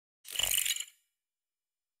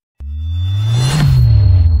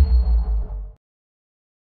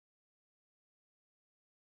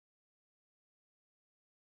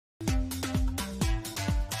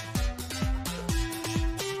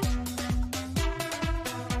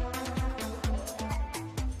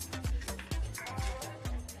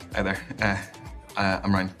Hi there.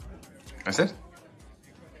 I'm Ryan. Can I sit?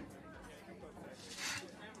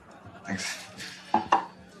 Thanks.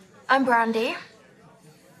 I'm Brandy.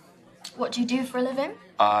 What do you do for a living?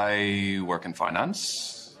 I work in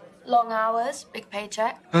finance. Long hours, big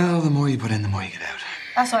paycheck. Well, the more you put in, the more you get out.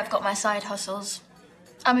 That's why I've got my side hustles.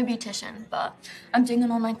 I'm a beautician, but I'm doing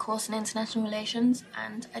an online course in international relations,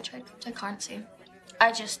 and I trade cryptocurrency.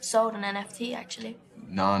 I just sold an NFT, actually.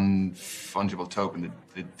 Non-fungible token,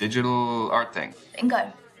 the digital art thing.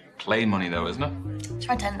 Bingo. Play money, though, isn't it?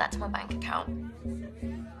 Try to send that to my bank account.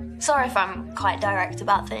 Sorry if I'm quite direct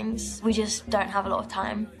about things. We just don't have a lot of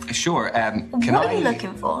time. Sure, What are you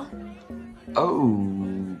looking for?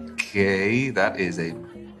 Okay, that is a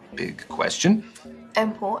big question.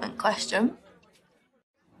 Important question.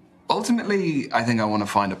 Ultimately, I think I want to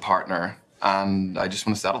find a partner, and I just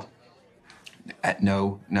want to settle.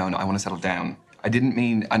 No, I want to settle down. I didn't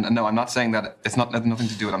mean, no, I'm not saying that, it's not nothing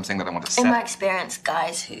to do with, I'm saying that I want to settle. In my experience,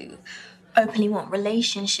 guys who openly want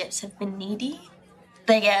relationships have been needy.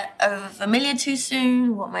 They get over familiar too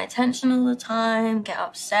soon, want my attention all the time, get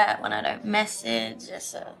upset when I don't message.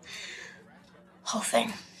 It's a whole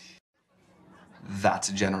thing. That's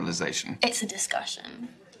a generalization. It's a discussion.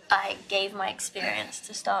 I gave my experience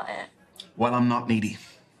to start it. Well, I'm not needy,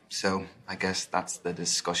 so I guess that's the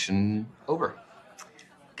discussion over.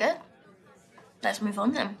 Good. Let's move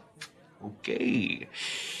on then. Okay.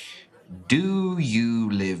 Do you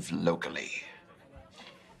live locally?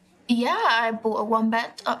 Yeah, I bought a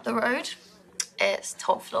one-bed up the road. It's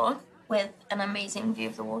top floor with an amazing view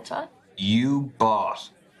of the water. You bought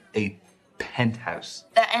a penthouse.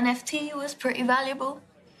 The NFT was pretty valuable.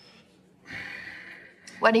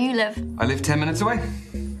 Where do you live? I live 10 minutes away.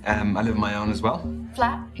 I live on my own as well.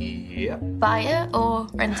 Flat? Yep. Buy it or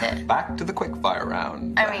rent it? Back to the quickfire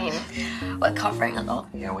round. I mean, we're covering a lot.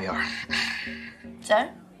 Yeah, we are. So?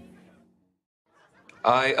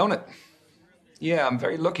 I own it. Yeah, I'm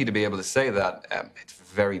very lucky to be able to say that. It's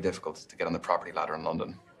very difficult to get on the property ladder in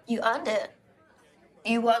London. You earned it.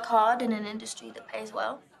 You work hard in an industry that pays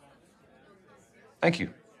well. Thank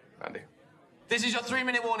you, Randy. This is your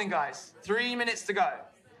 3-minute warning, guys. 3 minutes to go.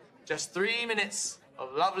 Just 3 minutes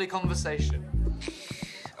of lovely conversation.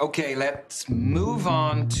 Okay, let's move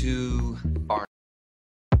on to our...